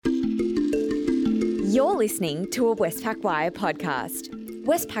You're listening to a Westpac Wire podcast.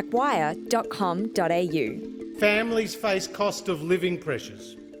 westpacwire.com.au. Families face cost of living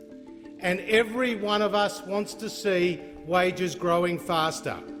pressures, and every one of us wants to see wages growing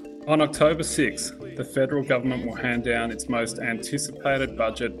faster. On October 6, the federal government will hand down its most anticipated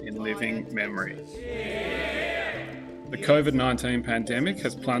budget in living memory. The COVID-19 pandemic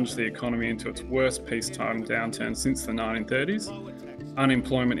has plunged the economy into its worst peacetime downturn since the 1930s.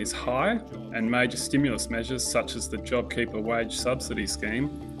 Unemployment is high, and major stimulus measures such as the JobKeeper wage subsidy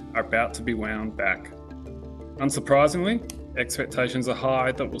scheme are about to be wound back. Unsurprisingly, expectations are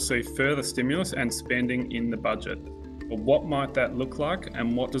high that we'll see further stimulus and spending in the budget. But what might that look like,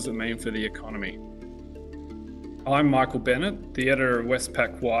 and what does it mean for the economy? I'm Michael Bennett, the editor of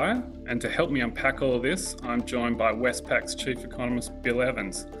Westpac Wire, and to help me unpack all of this, I'm joined by Westpac's Chief Economist Bill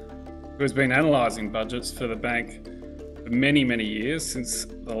Evans, who has been analysing budgets for the bank for many, many years since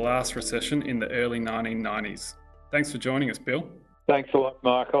the last recession in the early 1990s. Thanks for joining us, Bill. Thanks a lot,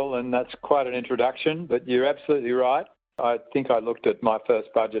 Michael, and that's quite an introduction, but you're absolutely right. I think I looked at my first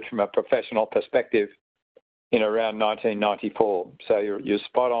budget from a professional perspective in around 1994. So you're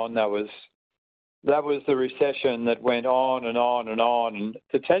spot on. That was the recession that went on and on and on. And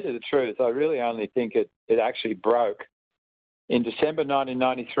to tell you the truth, I really only think it actually broke in December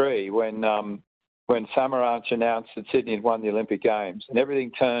 1993 when Samaranch announced that Sydney had won the Olympic Games, and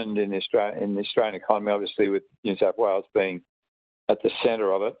everything turned in the Australian economy, obviously with New South Wales being at the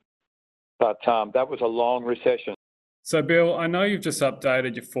centre of it. But that was a long recession. So, Bill, I know you've just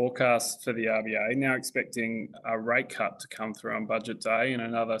updated your forecast for the RBA, now expecting a rate cut to come through on budget day and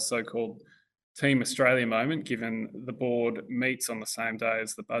another so-called Team Australia moment, given the board meets on the same day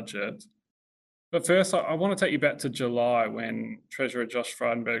as the budget. But first, I want to take you back to July when Treasurer Josh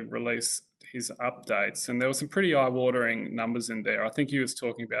Frydenberg released his updates, and there were some pretty eye-watering numbers in there. I think he was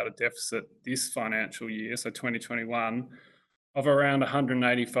talking about a deficit this financial year, so 2021, of around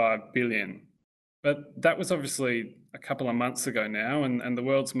 185 billion. But that was obviously a couple of months ago now, and the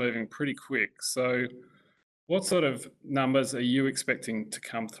world's moving pretty quick. So what sort of numbers are you expecting to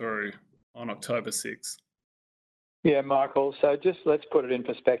come through on October 6th? Yeah, Michael, so just let's put it in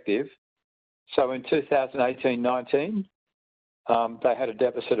perspective. So in 2018-19, they had a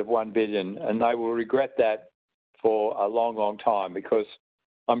deficit of 1 billion, and they will regret that for a long, long time, because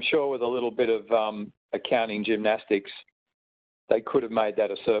I'm sure with a little bit of accounting gymnastics, they could have made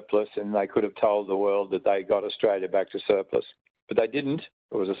that a surplus, and they could have told the world that they got Australia back to surplus. But they didn't.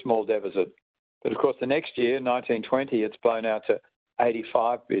 It was a small deficit. But of course, the next year, 1920, it's blown out to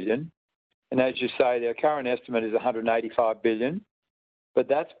 85 billion. And as you say, their current estimate is 185 billion. But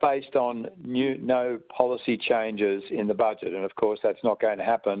that's based on no policy changes in the budget. And of course, that's not going to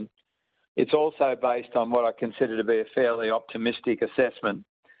happen. It's also based on what I consider to be a fairly optimistic assessment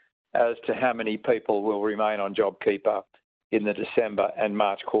as to how many people will remain on JobKeeper in the December and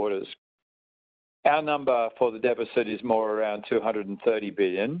March quarters. Our number for the deficit is more around 230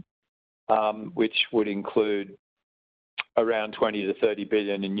 billion, which would include around 20 to 30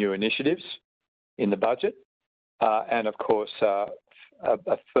 billion in new initiatives in the budget, and of course a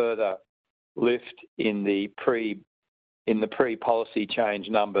further lift in the pre-policy change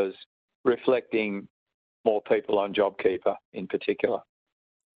numbers, reflecting more people on JobKeeper in particular.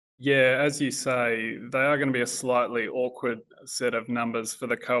 Yeah, as you say, they are going to be a slightly awkward set of numbers for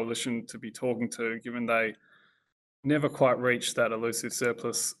the coalition to be talking to, given they never quite reached that elusive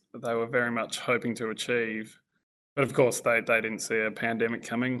surplus they were very much hoping to achieve. But of course, they didn't see a pandemic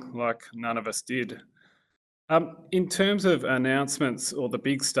coming, like none of us did. In terms of announcements or the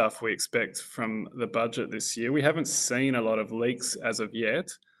big stuff we expect from the budget this year, we haven't seen a lot of leaks as of yet.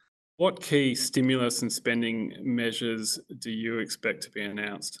 What key stimulus and spending measures do you expect to be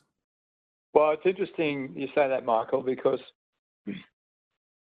announced? Well, it's interesting you say that, Michael, because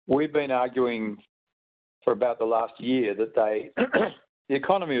we've been arguing for about the last year that the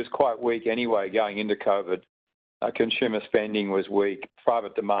economy was quite weak anyway going into COVID. Consumer spending was weak.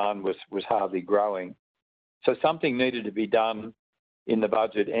 Private demand was hardly growing. So something needed to be done in the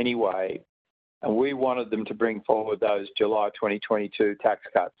budget anyway, and we wanted them to bring forward those July 2022 tax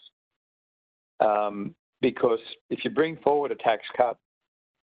cuts. Because if you bring forward a tax cut,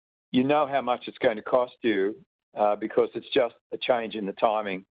 you know how much it's going to cost you because it's just a change in the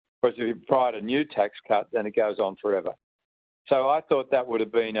timing. Whereas if you provide a new tax cut, then it goes on forever. So I thought that would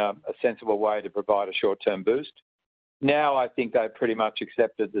have been a sensible way to provide a short-term boost. Now I think they've pretty much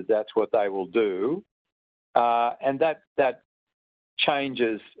accepted that that's what they will do. And that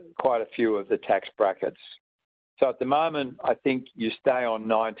changes quite a few of the tax brackets. So at the moment, I think you stay on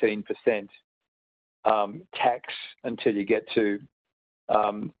 19% tax until you get to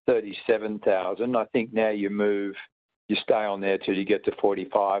 37,000. I think now you stay on there till you get to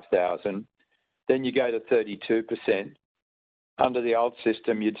 45,000. Then you go to 32%. Under the old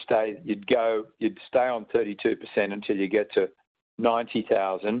system, you'd stay on 32% until you get to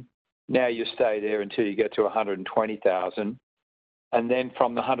 90,000. Now you stay there until you get to 120,000. And then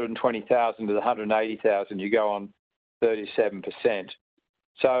from the 120,000 to the 180,000, you go on 37%.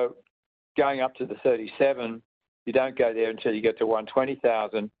 So going up to the 37, you don't go there until you get to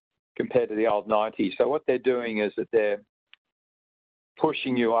 120,000 compared to the old 90. So what they're doing is that they're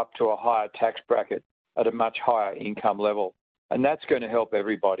pushing you up to a higher tax bracket at a much higher income level. And that's going to help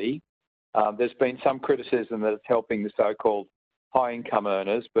everybody. There's been some criticism that it's helping the so-called high income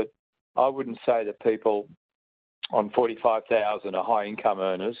earners, but I wouldn't say that people on 45,000 are high income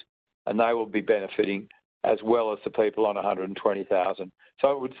earners, and they will be benefiting as well as the people on 120,000. So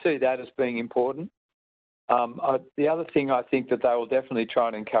I would see that as being important. The other thing I think that they will definitely try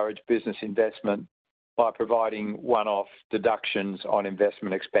and encourage business investment by providing one-off deductions on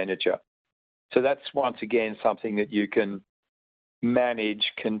investment expenditure. So that's once again something that you can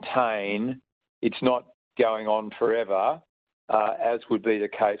manage, contain. It's not going on forever, as would be the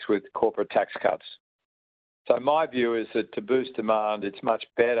case with corporate tax cuts. So my view is that to boost demand, it's much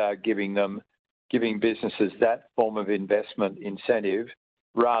better giving businesses that form of investment incentive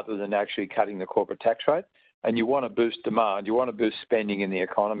rather than actually cutting the corporate tax rate. And you want to boost demand, you want to boost spending in the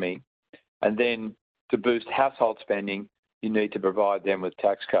economy. And then to boost household spending, you need to provide them with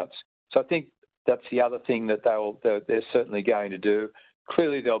tax cuts. So I think that's the other thing that they're certainly going to do.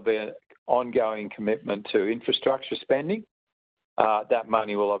 Clearly, there'll be an ongoing commitment to infrastructure spending. That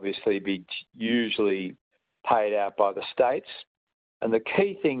money will obviously be usually paid out by the states. And the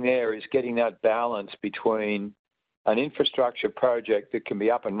key thing there is getting that balance between an infrastructure project that can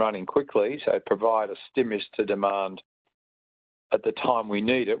be up and running quickly, so provide a stimulus to demand at the time we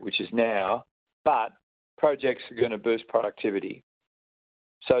need it, which is now, but projects are going to boost productivity.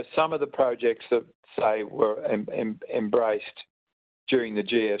 So some of the projects that, say, were embraced during the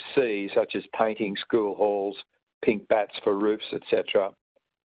GFC, such as painting school halls, pink bats for roofs, etc.,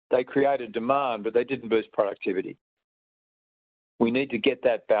 they created demand, but they didn't boost productivity. We need to get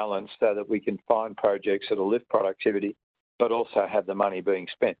that balance so that we can find projects that will lift productivity, but also have the money being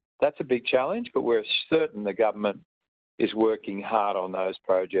spent. That's a big challenge, but we're certain the government is working hard on those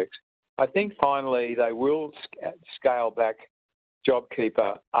projects. I think finally they will scale back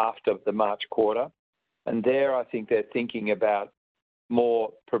JobKeeper after the March quarter. And there I think they're thinking about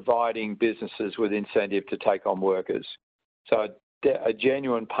more providing businesses with incentive to take on workers. So a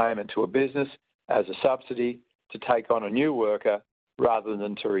genuine payment to a business as a subsidy to take on a new worker rather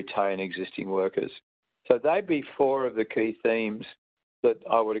than to retain existing workers. So they'd be four of the key themes that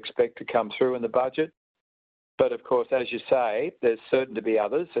I would expect to come through in the budget. But of course, as you say, there's certain to be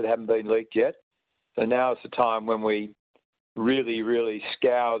others that haven't been leaked yet. So now is the time when we really, really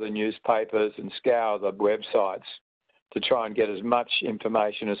scour the newspapers and scour the websites to try and get as much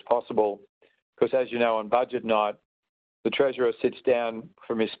information as possible. Because as you know, on budget night, the Treasurer sits down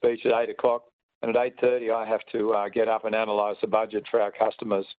from his speech at 8 o'clock, and at 8:30 I have to get up and analyse the budget for our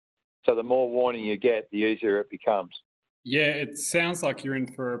customers. So the more warning you get, the easier it becomes. Yeah, it sounds like you're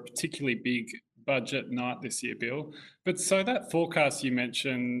in for a particularly big budget night this year, Bill. But so that forecast you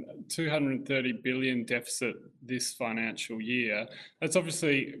mentioned, 230 billion deficit this financial year, that's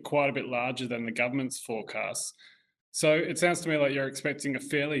obviously quite a bit larger than the government's forecast. So it sounds to me like you're expecting a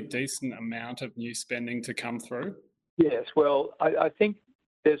fairly decent amount of new spending to come through. Yes, well, I think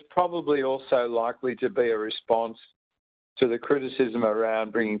there's probably also likely to be a response to the criticism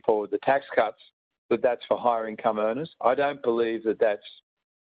around bringing forward the tax cuts, but that's for higher income earners. I don't believe that that's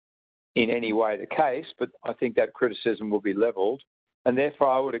in any way the case, but I think that criticism will be levelled, and therefore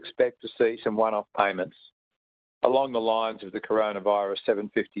I would expect to see some one-off payments along the lines of the coronavirus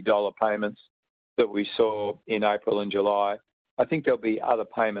 $750 payments that we saw in April and July. I think there'll be other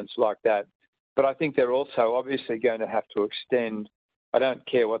payments like that, but I think they're also obviously going to have to extend. I don't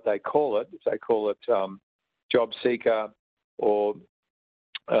care what they call it, if they call it job seeker or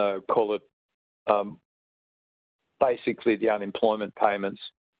call it basically the unemployment payments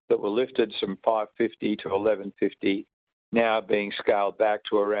that were lifted from $550 to $1,150, now being scaled back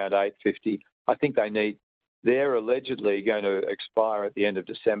to around $850. I think they're allegedly going to expire at the end of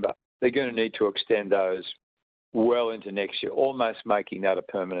December. They're going to need to extend those well into next year, almost making that a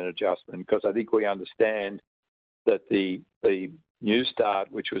permanent adjustment, because I think we understand that the New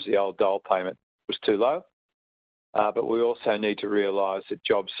Start, which was the old dole payment, was too low. But we also need to realise that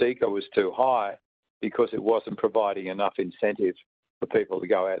Job Seeker was too high because it wasn't providing enough incentive for people to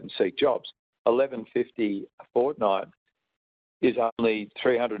go out and seek jobs. $1,150 a fortnight is only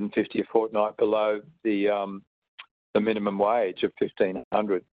 $350 a fortnight below the minimum wage of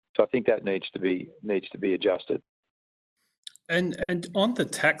 $1,500. So I think that needs to be adjusted. And on the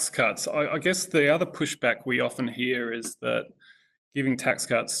tax cuts, I guess the other pushback we often hear is that giving tax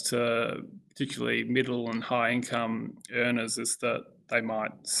cuts to particularly middle and high income earners is that they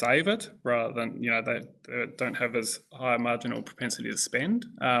might save it rather than, they don't have as high a marginal propensity to spend.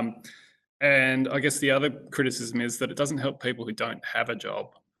 And I guess the other criticism is that it doesn't help people who don't have a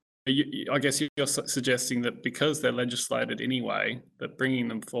job. I guess you're suggesting that because they're legislated anyway, that bringing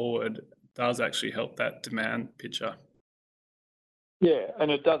them forward does actually help that demand picture. Yeah,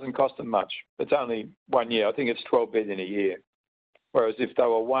 and it doesn't cost them much. It's only 1 year. I think it's $12 billion a year. Whereas if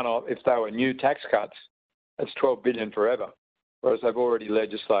they were new tax cuts, it's $12 billion forever. Whereas they've already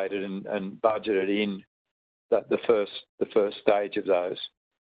legislated and budgeted in the first stage of those.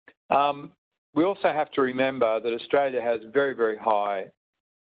 We also have to remember that Australia has very, very high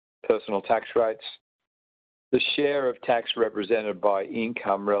personal tax rates. The share of tax represented by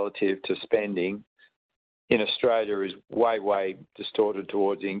income relative to spending in Australia is way, way distorted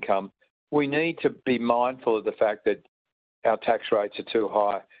towards income. We need to be mindful of the fact that our tax rates are too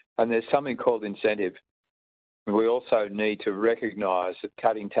high, and there's something called incentive. We also need to recognise that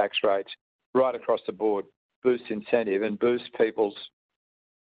cutting tax rates right across the board boosts incentive and boosts people's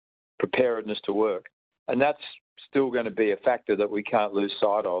preparedness to work. And that's still going to be a factor that we can't lose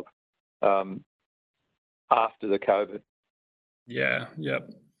sight of after the COVID. Yeah.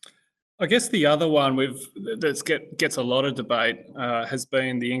 I guess the other one that gets a lot of debate has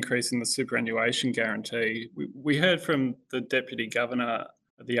been the increase in the superannuation guarantee. We heard from the Deputy Governor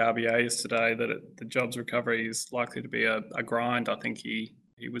of the RBA yesterday that the jobs recovery is likely to be a grind, I think he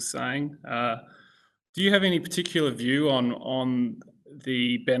was saying. Do you have any particular view on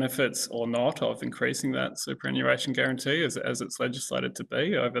the benefits or not of increasing that superannuation guarantee as it's legislated to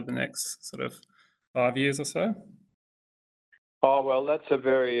be over the next sort of 5 years or so? Oh, well, that's a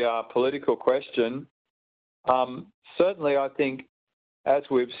very political question. Certainly, I think, as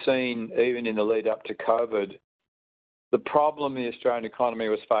we've seen even in the lead up to COVID, the problem the Australian economy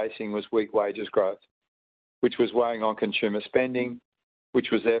was facing was weak wages growth, which was weighing on consumer spending,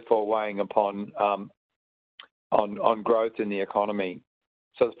 which was therefore weighing upon on growth in the economy.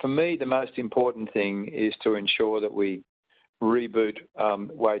 So for me, the most important thing is to ensure that we reboot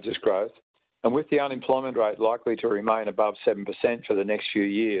wages growth. And with the unemployment rate likely to remain above 7% for the next few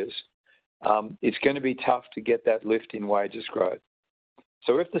years, it's going to be tough to get that lift in wages growth.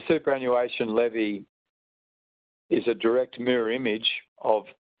 So if the superannuation levy is a direct mirror image of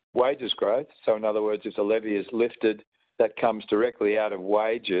wages growth, so in other words, if the levy is lifted, that comes directly out of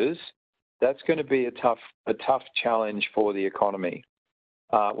wages, that's going to be a tough challenge for the economy.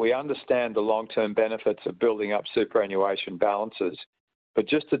 We understand the long-term benefits of building up superannuation balances, but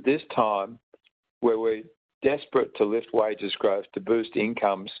just at this time, where we're desperate to lift wages growth, to boost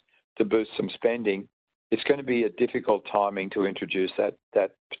incomes, to boost some spending, it's going to be a difficult timing to introduce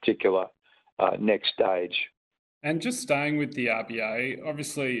that particular next stage. And just staying with the RBA,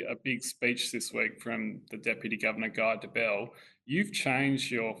 obviously a big speech this week from the Deputy Governor, Guy Debelle. You've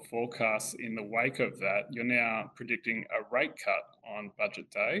changed your forecasts in the wake of that. You're now predicting a rate cut on budget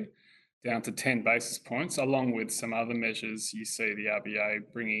day down to 10 basis points, along with some other measures you see the RBA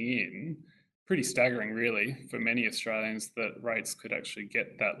bringing in. Pretty staggering, really, for many Australians that rates could actually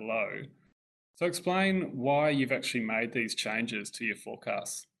get that low. So explain why you've actually made these changes to your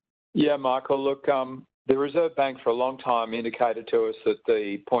forecasts. Yeah, Michael, look, the Reserve Bank for a long time indicated to us that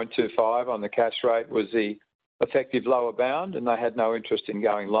the 0.25 on the cash rate was the effective lower bound, and they had no interest in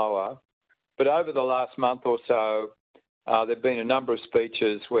going lower. But over the last month or so, there have been a number of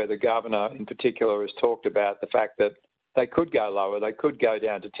speeches where the Governor in particular has talked about the fact that they could go lower. They could go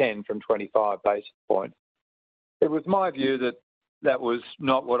down to 10 from 25 basis points. It was my view that that was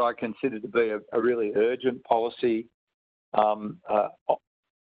not what I considered to be a really urgent policy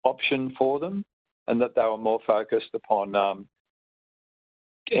option for them, and that they were more focused upon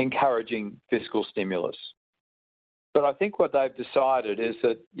encouraging fiscal stimulus. But I think what they've decided is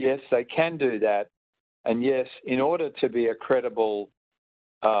that, yes, they can do that. And yes, in order to be a credible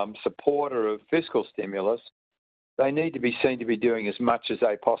supporter of fiscal stimulus, they need to be seen to be doing as much as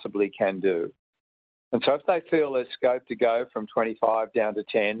they possibly can do. And so if they feel there's scope to go from 25 down to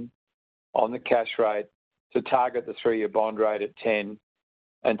 10 on the cash rate, to target the 3-year bond rate at 10,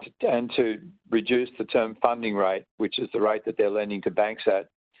 and to reduce the term funding rate, which is the rate that they're lending to banks at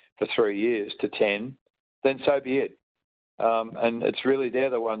for 3 years, to 10, then so be it. And it's really they're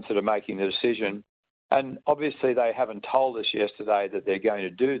the ones that are making the decision. And obviously they haven't told us yesterday that they're going to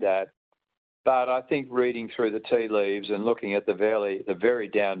do that. But I think reading through the tea leaves and looking at the very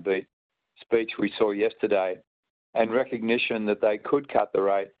downbeat speech we saw yesterday and recognition that they could cut the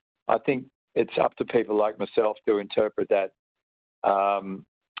rate, I think it's up to people like myself to interpret that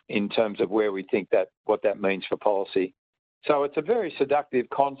in terms of where we think that what that means for policy. So it's a very seductive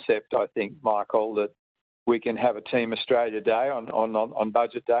concept, I think, Michael, that we can have a Team Australia Day on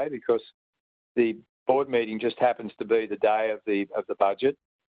Budget Day, because the board meeting just happens to be the day of the budget.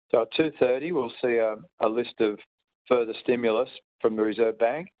 So at 2:30, we'll see a list of further stimulus from the Reserve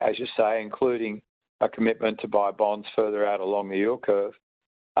Bank, as you say, including a commitment to buy bonds further out along the yield curve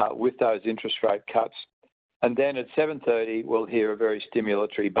with those interest rate cuts. And then at 7:30, we'll hear a very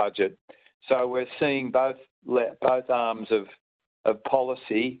stimulatory budget. So we're seeing both arms of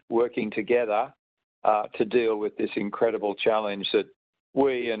policy working together to deal with this incredible challenge that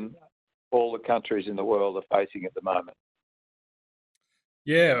we and all the countries in the world are facing at the moment.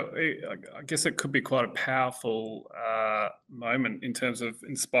 Yeah, I guess it could be quite a powerful moment in terms of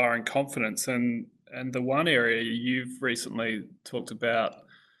inspiring confidence. And the one area you've recently talked about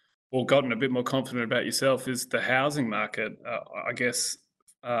or gotten a bit more confident about yourself is the housing market. I guess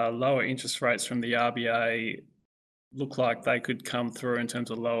lower interest rates from the RBA look like they could come through in terms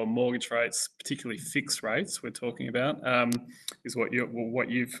of lower mortgage rates, particularly fixed rates we're talking about, is what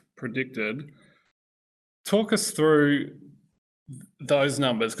you've predicted. Talk us through those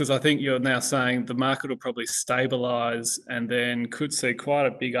numbers, because I think you're now saying the market will probably stabilise and then could see quite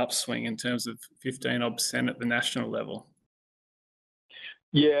a big upswing in terms of 15% at the national level.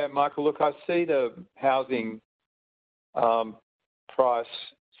 Yeah, Michael, look, I see the housing price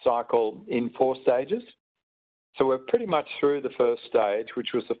cycle in 4 stages. So we're pretty much through the first stage,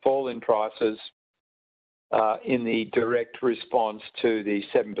 which was the fall in prices in the direct response to the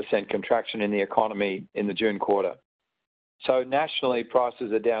 7% contraction in the economy in the June quarter. So nationally,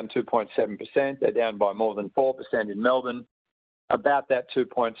 prices are down 2.7%. They're down by more than 4% in Melbourne, about that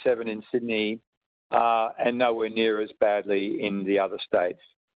 2.7% in Sydney, and nowhere near as badly in the other states.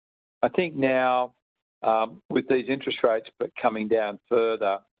 I think now, with these interest rates but coming down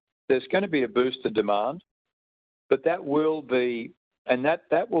further, there's going to be a boost to demand, but that will be, and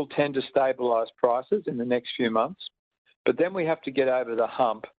that will tend to stabilise prices in the next few months. But then we have to get over the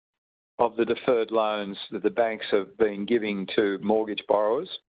hump of the deferred loans that the banks have been giving to mortgage borrowers,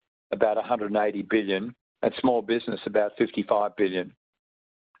 about 180 billion, and small business about 55 billion.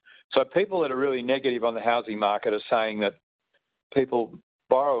 So people that are really negative on the housing market are saying that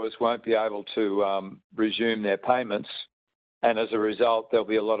borrowers won't be able to resume their payments, and as a result, there'll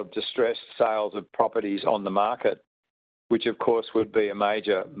be a lot of distressed sales of properties on the market, which of course would be a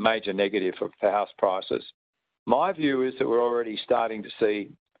major negative for house prices. My view is that we're already starting to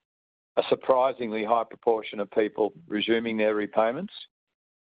see a surprisingly high proportion of people resuming their repayments.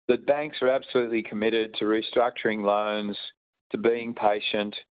 The banks are absolutely committed to restructuring loans, to being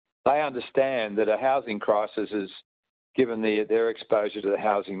patient. They understand that a housing crisis is, given their exposure to the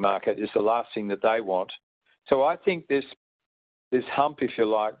housing market, is the last thing that they want. So I think this hump, if you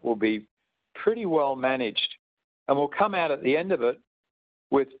like, will be pretty well managed, and we'll come out at the end of it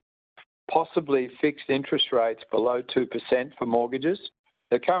with possibly fixed interest rates below 2% for mortgages.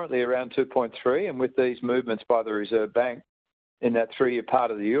 They're currently around 2.3%, and with these movements by the Reserve Bank in that 3-year part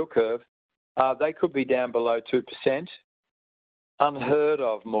of the yield curve, they could be down below 2%. Unheard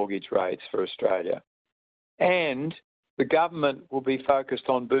of mortgage rates for Australia. And the government will be focused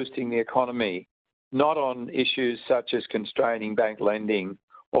on boosting the economy, not on issues such as constraining bank lending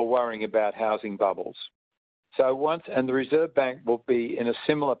or worrying about housing bubbles. And the Reserve Bank will be in a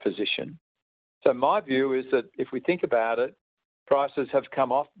similar position. So my view is that if we think about it, prices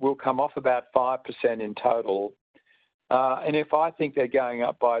will come off about 5% in total. And if I think they're going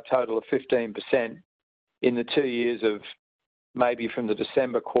up by a total of 15% in the 2 years of maybe from the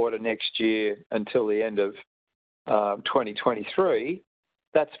December quarter next year until the end of 2023,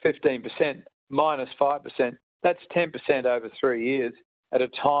 that's 15% minus 5%. That's 10% over 3 years at a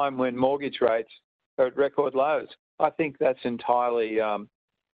time when mortgage rates are at record lows. I think that's entirely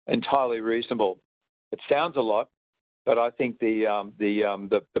reasonable. It sounds a lot, but I think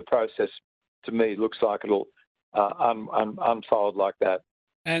the process to me looks like it'll unfold like that.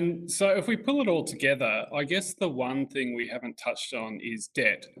 And so if we pull it all together, I guess the one thing we haven't touched on is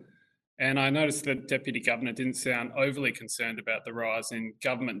debt. And I noticed that Deputy Governor didn't sound overly concerned about the rise in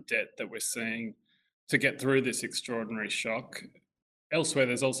government debt that we're seeing to get through this extraordinary shock. Elsewhere,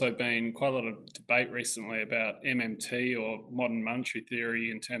 there's also been quite a lot of debate recently about MMT or modern monetary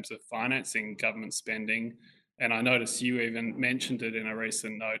theory in terms of financing government spending. And I noticed you even mentioned it in a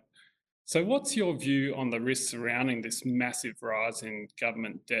recent note. So, what's your view on the risks surrounding this massive rise in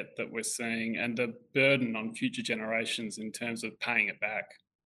government debt that we're seeing and the burden on future generations in terms of paying it back?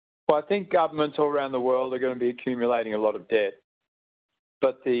 Well, I think governments all around the world are going to be accumulating a lot of debt,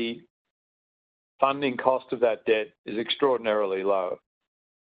 but the funding cost of that debt is extraordinarily low.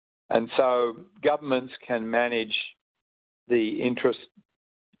 And so governments can manage the interest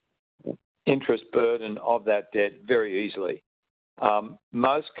burden of that debt very easily.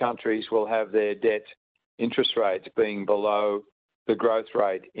 Most countries will have their debt interest rates being below the growth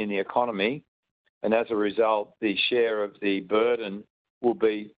rate in the economy, and as a result, the share of the burden will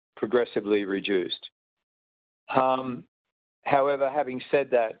be progressively reduced. However, having said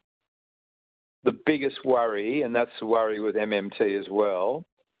that, the biggest worry, and that's the worry with MMT as well,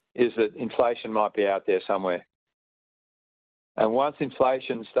 is that inflation might be out there somewhere. And once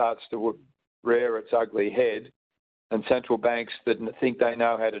inflation starts to rear its ugly head, and central banks that think they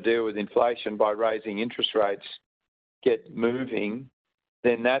know how to deal with inflation by raising interest rates get moving,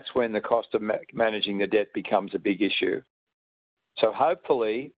 then that's when the cost of managing the debt becomes a big issue. So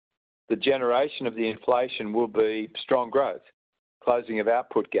hopefully the generation of the inflation will be strong growth, closing of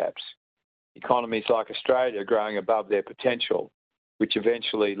output gaps, economies like Australia growing above their potential, which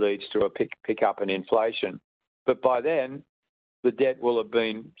eventually leads to a pick up in inflation. But by then, the debt will have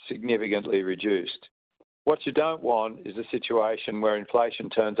been significantly reduced. What you don't want is a situation where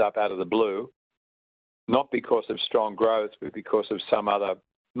inflation turns up out of the blue, not because of strong growth, but because of some other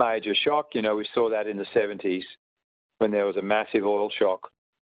major shock. You know, we saw that in the 70s when there was a massive oil shock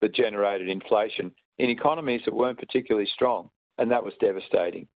that generated inflation in economies that weren't particularly strong, and that was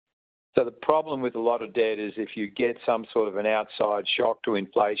devastating. So the problem with a lot of debt is if you get some sort of an outside shock to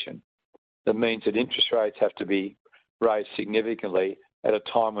inflation, that means that interest rates have to be raised significantly at a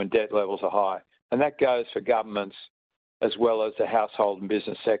time when debt levels are high. And that goes for governments as well as the household and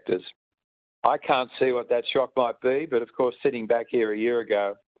business sectors. I can't see what that shock might be, but of course, sitting back here a year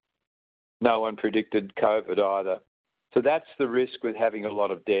ago, no one predicted COVID either. So that's the risk with having a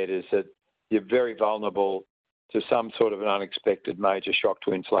lot of debt, is that you're very vulnerable to some sort of an unexpected major shock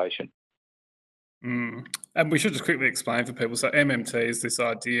to inflation. And we should just quickly explain for people. So MMT is this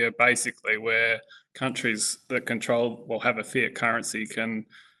idea basically where countries that have a fiat currency can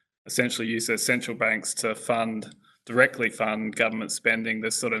essentially use their central banks to directly fund government spending.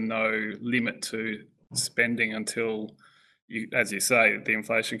 There's sort of no limit to spending until, as you say, the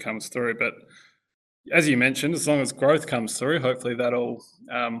inflation comes through. But as you mentioned, as long as growth comes through, hopefully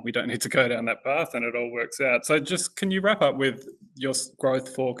we don't need to go down that path and it all works out. So just can you wrap up with your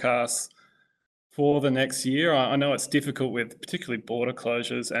growth forecasts for the next year? I know it's difficult with particularly border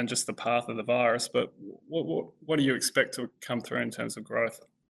closures and just the path of the virus, but what do you expect to come through in terms of growth?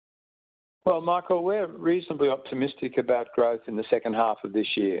 Well, Michael, we're reasonably optimistic about growth in the second half of this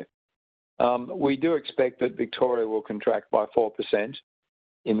year. We do expect that Victoria will contract by 4%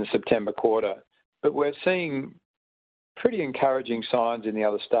 in the September quarter, but we're seeing pretty encouraging signs in the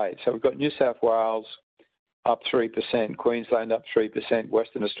other states. So we've got New South Wales up 3%, Queensland up 3%,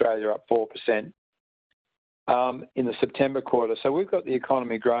 Western Australia up 4% in the September quarter. So we've got the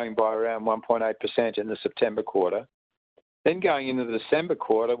economy growing by around 1.8% in the September quarter. Then going into the December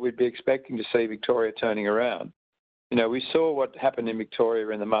quarter, we'd be expecting to see Victoria turning around. You know, we saw what happened in Victoria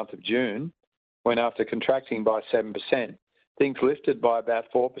in the month of June, when after contracting by 7%, things lifted by about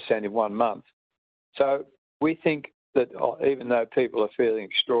 4% in 1 month. So we think that even though people are feeling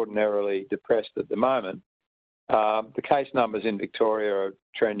extraordinarily depressed at the moment, the case numbers in Victoria are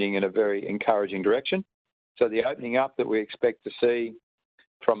trending in a very encouraging direction. So the opening up that we expect to see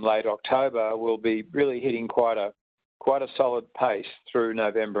from late October will be really hitting quite a solid pace through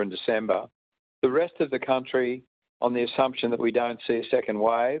November and December. The rest of the country, on the assumption that we don't see a second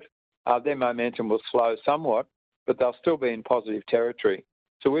wave, their momentum will slow somewhat, but they'll still be in positive territory.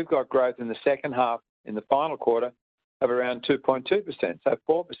 So we've got growth in the second half, in the final quarter, of around 2.2%, so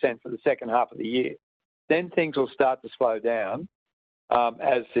 4% for the second half of the year. Then things will start to slow down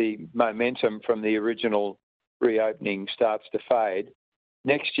as the momentum from the original reopening starts to fade.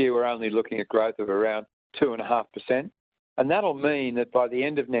 Next year, we're only looking at growth of around 2.5%. And that'll mean that by the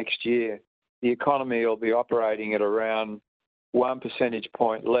end of next year, the economy will be operating at around 1 percentage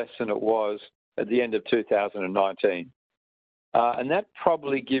point less than it was at the end of 2019. And that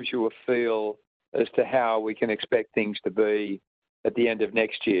probably gives you a feel as to how we can expect things to be at the end of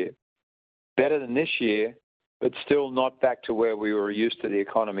next year. Better than this year, but still not back to where we were used to the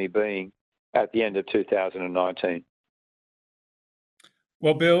economy being at the end of 2019.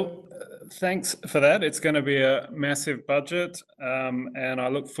 Well, Bill, thanks for that. It's going to be a massive budget, and I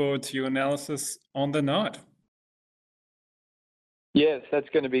look forward to your analysis on the night. Yes, that's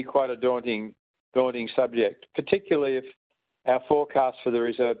going to be quite a daunting subject, particularly if our forecasts for the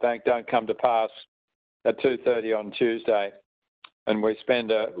Reserve Bank don't come to pass at 2:30 on Tuesday, and we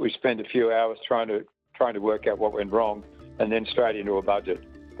spend a few hours trying to work out what went wrong, and then straight into a budget.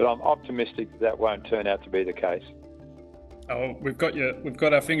 But I'm optimistic that won't turn out to be the case. Oh, we've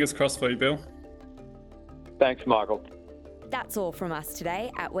got our fingers crossed for you, Bill. Thanks, Michael. That's all from us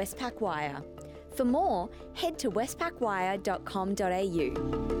today at Westpac Wire. For more, head to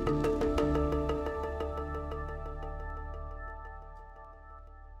westpacwire.com.au.